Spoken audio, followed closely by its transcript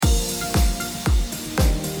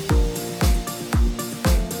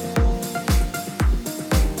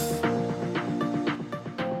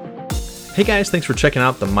Hey guys, thanks for checking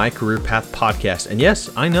out the My Career Path podcast. And yes,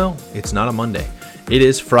 I know it's not a Monday. It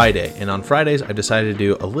is Friday, and on Fridays I've decided to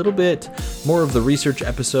do a little bit more of the research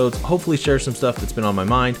episodes, hopefully share some stuff that's been on my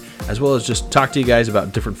mind, as well as just talk to you guys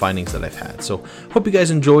about different findings that I've had. So hope you guys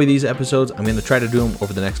enjoy these episodes. I'm going to try to do them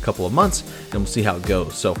over the next couple of months, and we'll see how it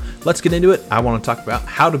goes. So let's get into it. I want to talk about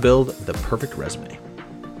how to build the perfect resume.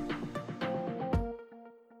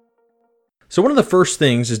 So one of the first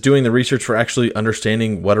things is doing the research for actually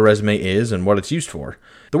understanding what a resume is and what it's used for.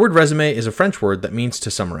 The word resume is a French word that means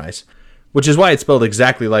to summarize, which is why it's spelled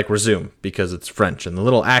exactly like resume, because it's French, and the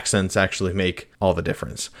little accents actually make all the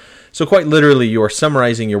difference. So quite literally, you are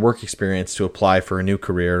summarizing your work experience to apply for a new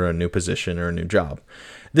career, or a new position, or a new job.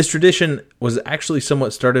 This tradition was actually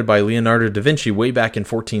somewhat started by Leonardo da Vinci way back in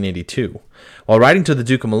 1482. While writing to the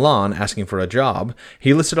Duke of Milan asking for a job,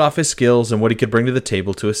 he listed off his skills and what he could bring to the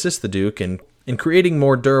table to assist the Duke in creating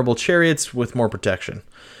more durable chariots with more protection.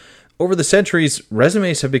 Over the centuries,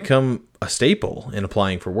 resumes have become a staple in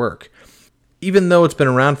applying for work. Even though it's been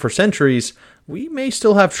around for centuries, we may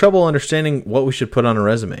still have trouble understanding what we should put on a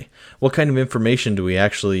resume. What kind of information do we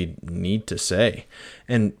actually need to say?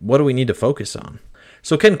 And what do we need to focus on?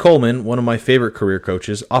 So Ken Coleman, one of my favorite career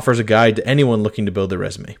coaches, offers a guide to anyone looking to build a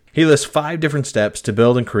resume. He lists 5 different steps to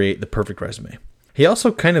build and create the perfect resume. He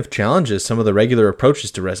also kind of challenges some of the regular approaches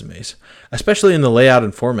to resumes, especially in the layout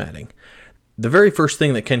and formatting. The very first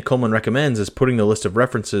thing that Ken Coleman recommends is putting the list of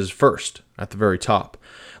references first, at the very top.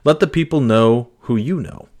 Let the people know who you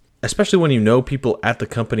know, especially when you know people at the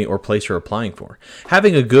company or place you're applying for.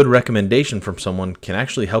 Having a good recommendation from someone can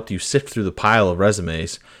actually help you sift through the pile of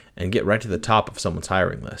resumes and get right to the top of someone's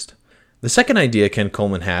hiring list. The second idea Ken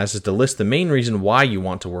Coleman has is to list the main reason why you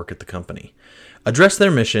want to work at the company. Address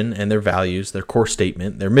their mission and their values, their core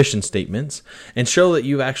statement, their mission statements, and show that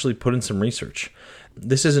you've actually put in some research.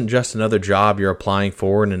 This isn't just another job you're applying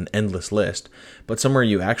for in an endless list, but somewhere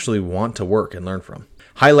you actually want to work and learn from.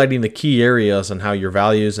 Highlighting the key areas on how your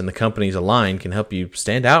values and the company's align can help you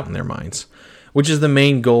stand out in their minds, which is the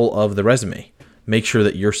main goal of the resume. Make sure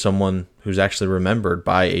that you're someone who's actually remembered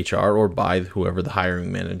by HR or by whoever the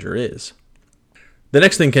hiring manager is. The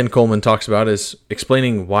next thing Ken Coleman talks about is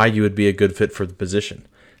explaining why you would be a good fit for the position.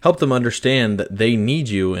 Help them understand that they need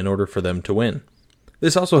you in order for them to win.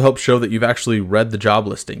 This also helps show that you've actually read the job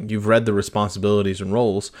listing, you've read the responsibilities and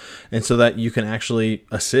roles, and so that you can actually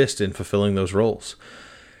assist in fulfilling those roles.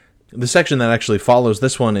 The section that actually follows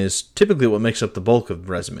this one is typically what makes up the bulk of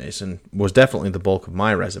resumes, and was definitely the bulk of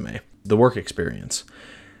my resume, the work experience.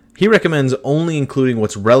 He recommends only including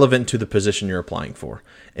what's relevant to the position you're applying for.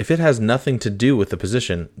 If it has nothing to do with the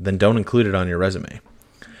position, then don't include it on your resume.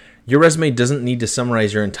 Your resume doesn't need to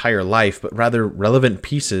summarize your entire life, but rather relevant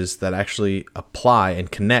pieces that actually apply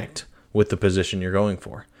and connect with the position you're going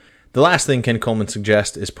for. The last thing Ken Coleman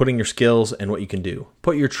suggests is putting your skills and what you can do.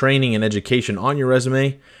 Put your training and education on your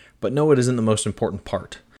resume, but no, it isn't the most important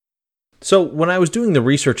part. So when I was doing the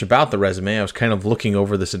research about the resume, I was kind of looking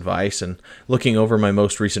over this advice and looking over my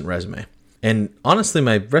most recent resume. And honestly,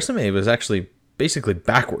 my resume was actually basically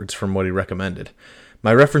backwards from what he recommended.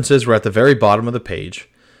 My references were at the very bottom of the page.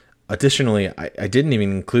 Additionally, I didn't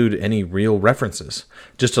even include any real references,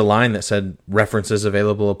 just a line that said references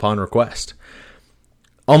available upon request.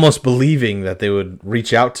 Almost believing that they would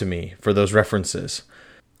reach out to me for those references.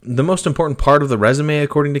 The most important part of the resume,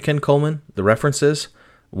 according to Ken Coleman, the references,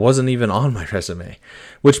 wasn't even on my resume,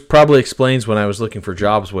 which probably explains when I was looking for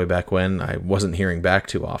jobs way back when I wasn't hearing back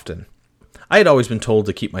too often. I had always been told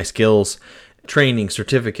to keep my skills, training,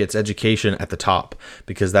 certificates, education at the top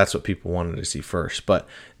because that's what people wanted to see first. But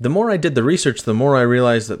the more I did the research, the more I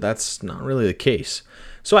realized that that's not really the case.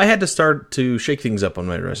 So I had to start to shake things up on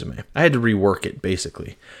my resume. I had to rework it,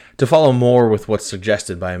 basically, to follow more with what's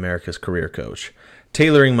suggested by America's Career Coach,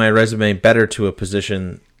 tailoring my resume better to a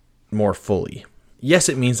position more fully. Yes,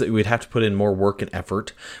 it means that we'd have to put in more work and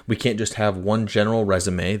effort. We can't just have one general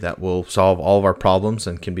resume that will solve all of our problems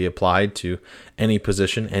and can be applied to any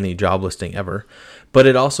position, any job listing ever. But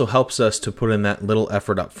it also helps us to put in that little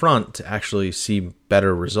effort up front to actually see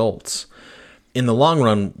better results. In the long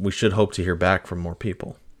run, we should hope to hear back from more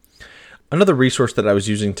people. Another resource that I was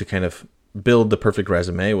using to kind of build the perfect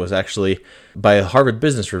resume was actually by a Harvard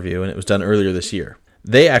Business Review, and it was done earlier this year.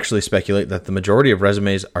 They actually speculate that the majority of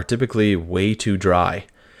resumes are typically way too dry,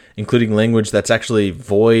 including language that's actually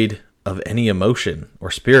void of any emotion or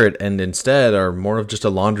spirit, and instead are more of just a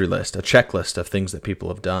laundry list, a checklist of things that people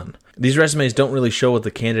have done. These resumes don't really show what the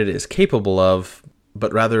candidate is capable of,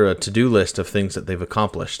 but rather a to-do list of things that they've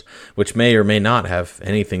accomplished, which may or may not have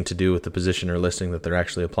anything to do with the position or listing that they're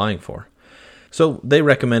actually applying for. So they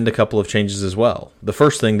recommend a couple of changes as well. The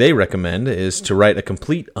first thing they recommend is to write a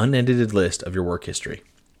complete unedited list of your work history,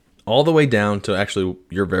 all the way down to actually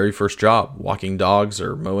your very first job, walking dogs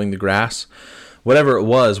or mowing the grass, whatever it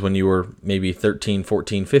was when you were maybe 13,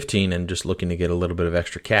 14, 15 and just looking to get a little bit of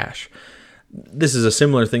extra cash. This is a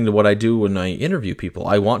similar thing to what I do when I interview people.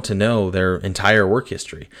 I want to know their entire work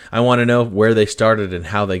history. I want to know where they started and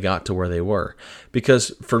how they got to where they were.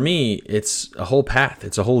 Because for me, it's a whole path.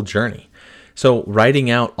 It's a whole journey. So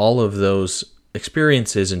writing out all of those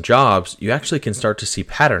experiences and jobs, you actually can start to see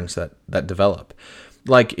patterns that develop.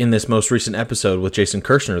 Like in this most recent episode with Jason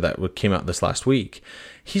Kirshner that came out this last week,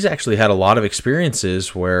 he's actually had a lot of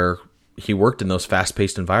experiences where he worked in those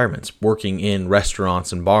fast-paced environments, working in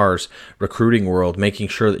restaurants and bars, recruiting world, making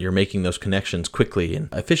sure that you're making those connections quickly and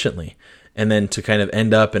efficiently. And then to kind of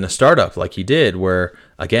end up in a startup like he did, where,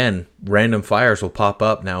 again, random fires will pop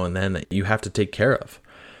up now and then that you have to take care of.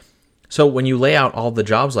 So when you lay out all the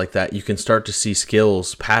jobs like that, you can start to see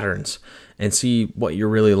skills, patterns, and see what you're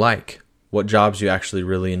really like, what jobs you actually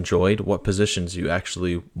really enjoyed, what positions you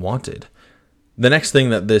actually wanted. The next thing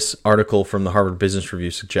that this article from the Harvard Business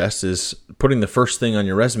Review suggests is putting the first thing on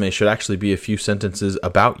your resume should actually be a few sentences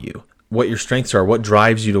about you, what your strengths are, what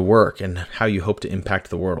drives you to work, and how you hope to impact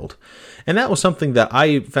the world. And that was something that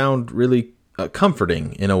I found really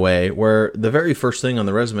comforting in a way, where the very first thing on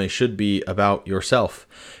the resume should be about yourself.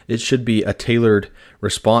 It should be a tailored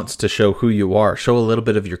response to show who you are, show a little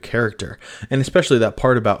bit of your character, and especially that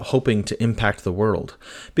part about hoping to impact the world.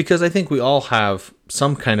 Because I think we all have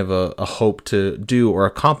some kind of a hope to do or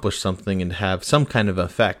accomplish something and have some kind of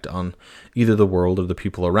effect on either the world or the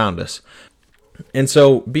people around us. And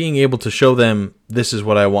so being able to show them, this is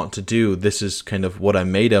what I want to do, this is kind of what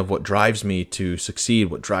I'm made of, what drives me to succeed,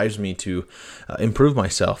 what drives me to improve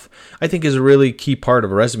myself, I think is a really key part of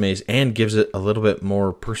resumes and gives it a little bit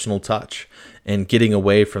more personal touch and getting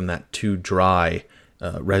away from that too dry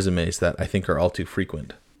resumes that I think are all too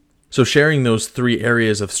frequent. So sharing those three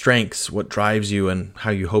areas of strengths, what drives you and how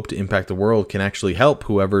you hope to impact the world, can actually help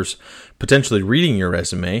whoever's potentially reading your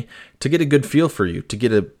resume to get a good feel for you, to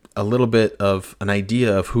get a little bit of an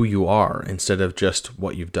idea of who you are instead of just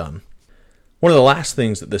what you've done. One of the last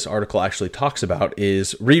things that this article actually talks about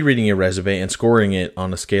is rereading your resume and scoring it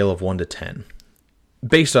on a scale of 1 to 10,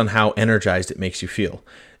 based on how energized it makes you feel.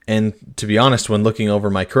 And to be honest, when looking over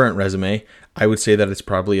my current resume, I would say that it's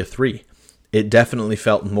probably a 3. It definitely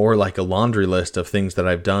felt more like a laundry list of things that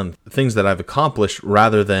I've done, things that I've accomplished,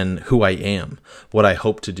 rather than who I am, what I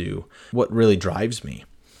hope to do, what really drives me.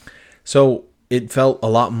 So it felt a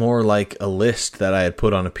lot more like a list that I had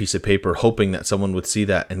put on a piece of paper, hoping that someone would see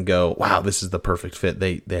that and go, wow, this is the perfect fit.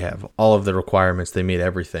 They have all of the requirements. They meet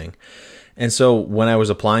everything. And so when I was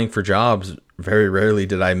applying for jobs, very rarely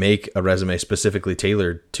did I make a resume specifically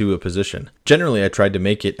tailored to a position. Generally, I tried to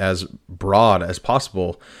make it as broad as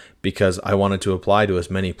possible because I wanted to apply to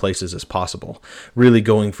as many places as possible, really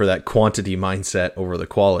going for that quantity mindset over the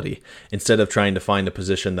quality. Instead of trying to find a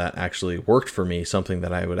position that actually worked for me, something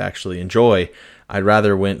that I would actually enjoy, I'd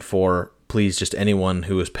rather went for, please, just anyone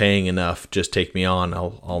who is paying enough, just take me on,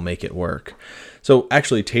 I'll make it work. So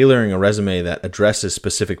actually tailoring a resume that addresses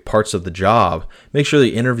specific parts of the job, make sure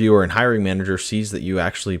the interviewer and hiring manager sees that you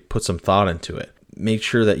actually put some thought into it. Make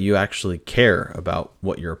sure that you actually care about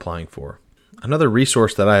what you're applying for. Another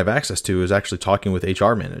resource that I have access to is actually talking with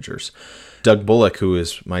HR managers. Doug Bullock, who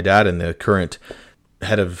is my dad and the current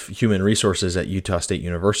head of human resources at Utah State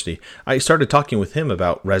University, I started talking with him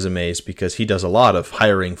about resumes because he does a lot of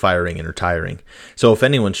hiring, firing, and retiring. So if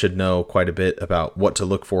anyone should know quite a bit about what to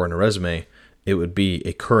look for in a resume, it would be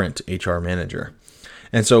a current HR manager.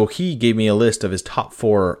 And so he gave me a list of his top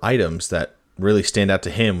 4 items that really stand out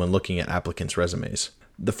to him when looking at applicants' resumes.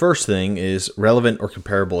 The first thing is relevant or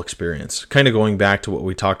comparable experience. Kind of going back to what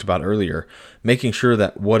we talked about earlier, making sure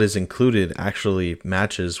that what is included actually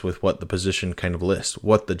matches with what the position kind of lists,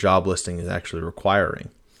 what the job listing is actually requiring.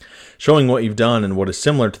 Showing what you've done and what is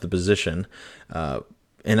similar to the position.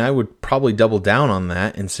 And I would probably double down on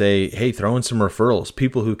that and say, hey, throw in some referrals,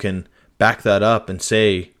 people who can back that up and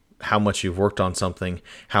say how much you've worked on something,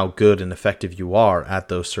 how good and effective you are at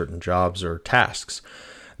those certain jobs or tasks.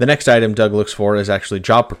 The next item Doug looks for is actually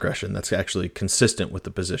job progression that's actually consistent with the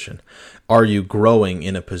position. Are you growing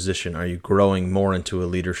in a position? Are you growing more into a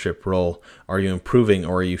leadership role? Are you improving,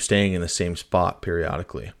 or are you staying in the same spot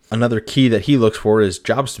periodically? Another key that he looks for is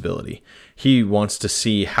job stability. He wants to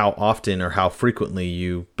see how often or how frequently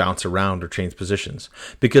you bounce around or change positions,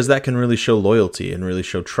 because that can really show loyalty and really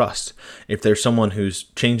show trust. If there's someone who's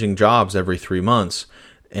changing jobs every 3 months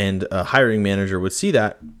and a hiring manager would see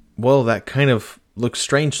that, well, that kind of looks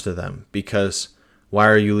strange to them, because Why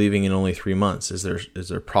are you leaving in only 3 months? Is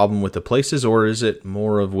there a problem with the places, or is it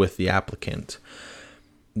more of with the applicant?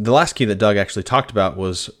 The last key that Doug actually talked about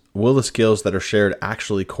was, will the skills that are shared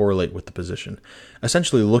actually correlate with the position?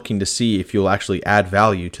 Essentially looking to see if you'll actually add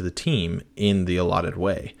value to the team in the allotted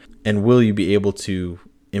way. And will you be able to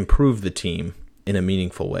improve the team in a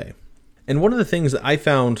meaningful way? And one of the things that I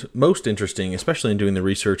found most interesting, especially in doing the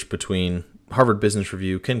research between Harvard Business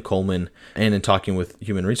Review, Ken Coleman, and in talking with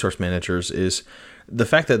human resource managers, is the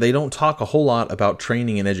fact that they don't talk a whole lot about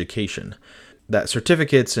training and education. That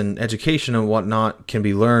certificates and education and whatnot can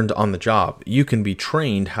be learned on the job. You can be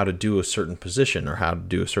trained how to do a certain position or how to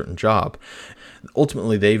do a certain job.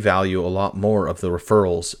 Ultimately, they value a lot more of the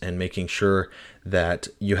referrals and making sure that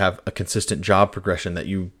you have a consistent job progression, that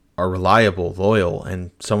you are reliable, loyal,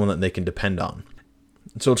 and someone that they can depend on.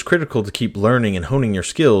 So it's critical to keep learning and honing your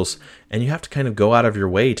skills, and you have to kind of go out of your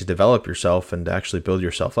way to develop yourself and to actually build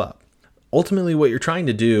yourself up. Ultimately, what you're trying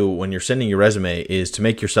to do when you're sending your resume is to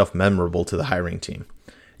make yourself memorable to the hiring team.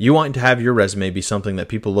 You want to have your resume be something that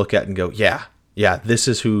people look at and go, yeah, this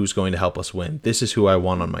is who's going to help us win. This is who I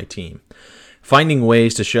want on my team. Finding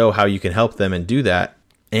ways to show how you can help them and do that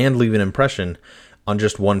and leave an impression on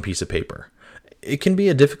just one piece of paper. It can be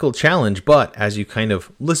a difficult challenge, but as you kind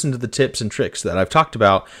of listen to the tips and tricks that I've talked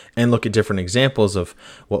about and look at different examples of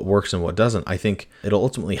what works and what doesn't, I think it'll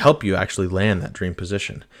ultimately help you actually land that dream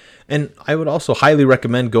position. And I would also highly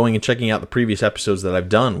recommend going and checking out the previous episodes that I've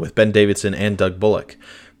done with Ben Davidson and Doug Bullock.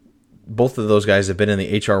 Both of those guys have been in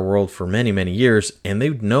the HR world for many, many years, and they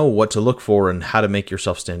know what to look for and how to make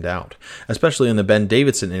yourself stand out, especially in the Ben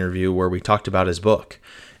Davidson interview where we talked about his book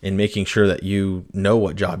and making sure that you know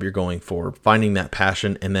what job you're going for, finding that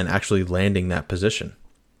passion, and then actually landing that position.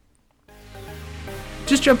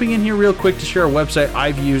 Just jumping in here real quick to share a website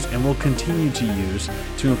I've used and will continue to use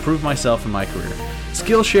to improve myself and my career.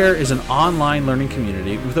 Skillshare is an online learning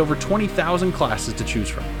community with over 20,000 classes to choose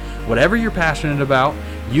from. Whatever you're passionate about,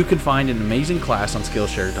 you can find an amazing class on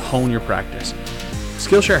Skillshare to hone your practice.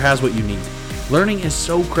 Skillshare has what you need. Learning is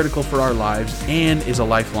so critical for our lives and is a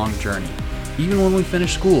lifelong journey. Even when we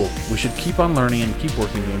finish school, we should keep on learning and keep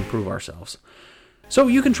working to improve ourselves. So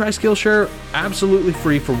you can try Skillshare absolutely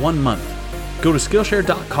free for 1 month. Go to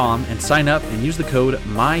Skillshare.com and sign up and use the code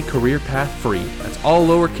MyCareerPathFree. That's all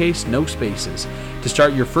lowercase, no spaces, to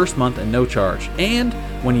start your first month at no charge. And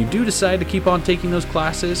when you do decide to keep on taking those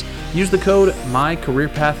classes, use the code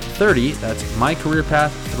MyCareerPath30, that's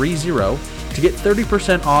MyCareerPath30, to get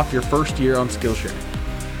 30% off your first year on Skillshare.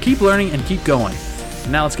 Keep learning and keep going.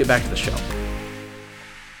 Now let's get back to the show.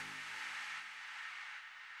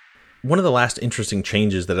 One of the last interesting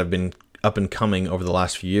changes that have been up and coming over the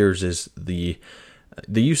last few years is the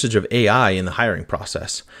usage of AI in the hiring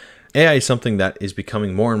process. AI is something that is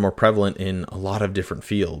becoming more and more prevalent in a lot of different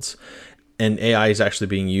fields. And AI is actually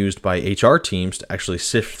being used by HR teams to actually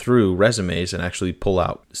sift through resumes and actually pull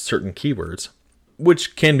out certain keywords,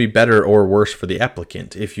 which can be better or worse for the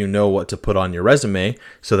applicant. If you know what to put on your resume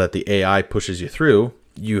so that the AI pushes you through,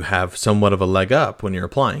 you have somewhat of a leg up when you're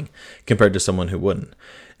applying compared to someone who wouldn't.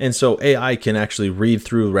 And so AI can actually read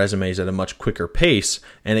through resumes at a much quicker pace,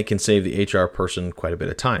 and it can save the HR person quite a bit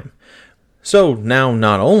of time. So now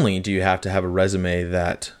not only do you have to have a resume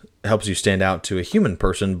that helps you stand out to a human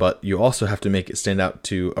person, but you also have to make it stand out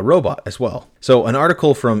to a robot as well. So an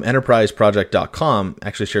article from enterpriseproject.com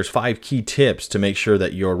actually shares 5 key tips to make sure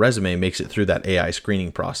that your resume makes it through that AI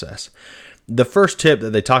screening process. The first tip that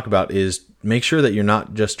they talk about is make sure that you're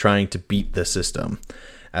not just trying to beat the system,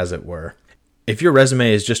 as it were. If your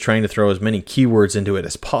resume is just trying to throw as many keywords into it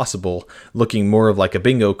as possible, looking more of like a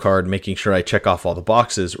bingo card, making sure I check off all the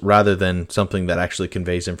boxes rather than something that actually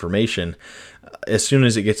conveys information, as soon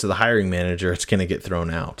as it gets to the hiring manager, it's going to get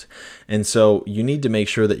thrown out. And so you need to make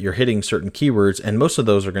sure that you're hitting certain keywords, and most of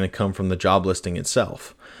those are going to come from the job listing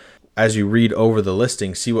itself. As you read over the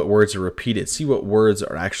listing, see what words are repeated, see what words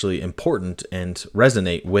are actually important and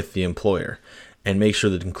resonate with the employer, and make sure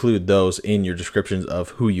to include those in your descriptions of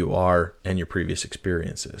who you are and your previous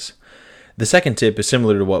experiences. The second tip is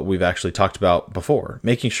similar to what we've actually talked about before,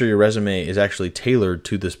 making sure your resume is actually tailored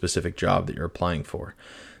to the specific job that you're applying for.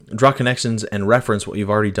 Draw connections and reference what you've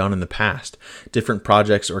already done in the past, different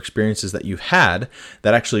projects or experiences that you've had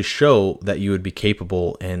that actually show that you would be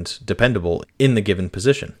capable and dependable in the given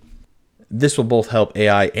position. This will both help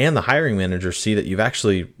AI and the hiring manager see that you've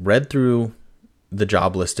actually read through the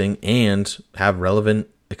job listing and have relevant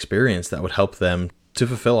experience that would help them to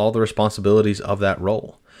fulfill all the responsibilities of that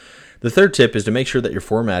role. The third tip is to make sure that your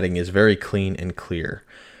formatting is very clean and clear.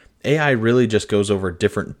 AI really just goes over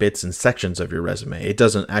different bits and sections of your resume. It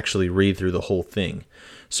doesn't actually read through the whole thing.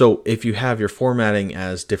 So if you have your formatting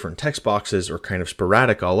as different text boxes or kind of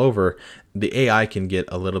sporadic all over, the AI can get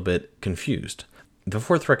a little bit confused. The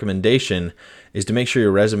fourth recommendation is to make sure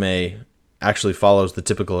your resume actually follows the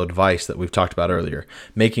typical advice that we've talked about earlier.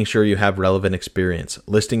 Making sure you have relevant experience,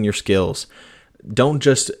 listing your skills. Don't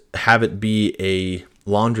just have it be a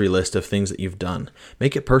laundry list of things that you've done.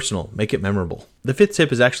 Make it personal, make it memorable. The fifth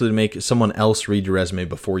tip is actually to make someone else read your resume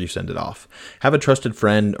before you send it off. Have a trusted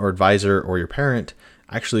friend or advisor or your parent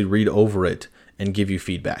actually read over it and give you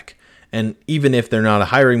feedback. And even if they're not a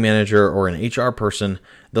hiring manager or an HR person,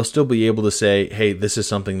 they'll still be able to say, hey, this is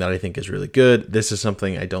something that I think is really good. This is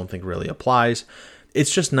something I don't think really applies.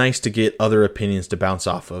 It's just nice to get other opinions to bounce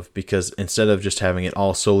off of, because instead of just having it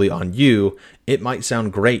all solely on you, it might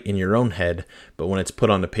sound great in your own head, but when it's put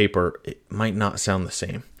onto paper, it might not sound the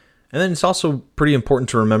same. And then it's also pretty important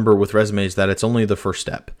to remember with resumes that it's only the first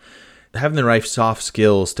step. Having the right soft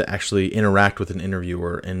skills to actually interact with an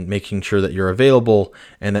interviewer and making sure that you're available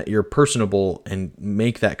and that you're personable and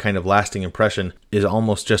make that kind of lasting impression is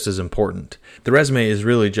almost just as important. The resume is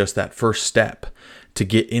really just that first step to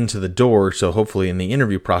get into the door, so hopefully in the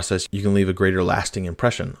interview process, you can leave a greater lasting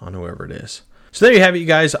impression on whoever it is. So there you have it, you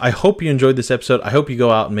guys. I hope you enjoyed this episode. I hope you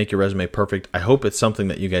go out and make your resume perfect. I hope it's something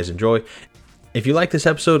that you guys enjoy. If you like this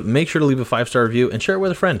episode, make sure to leave a 5-star review and share it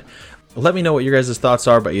with a friend. Let me know what your guys' thoughts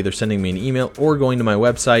are by either sending me an email or going to my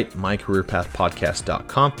website,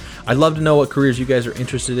 mycareerpathpodcast.com. I'd love to know what careers you guys are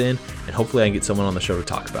interested in, and hopefully I can get someone on the show to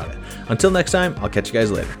talk about it. Until next time, I'll catch you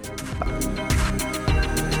guys later. Bye.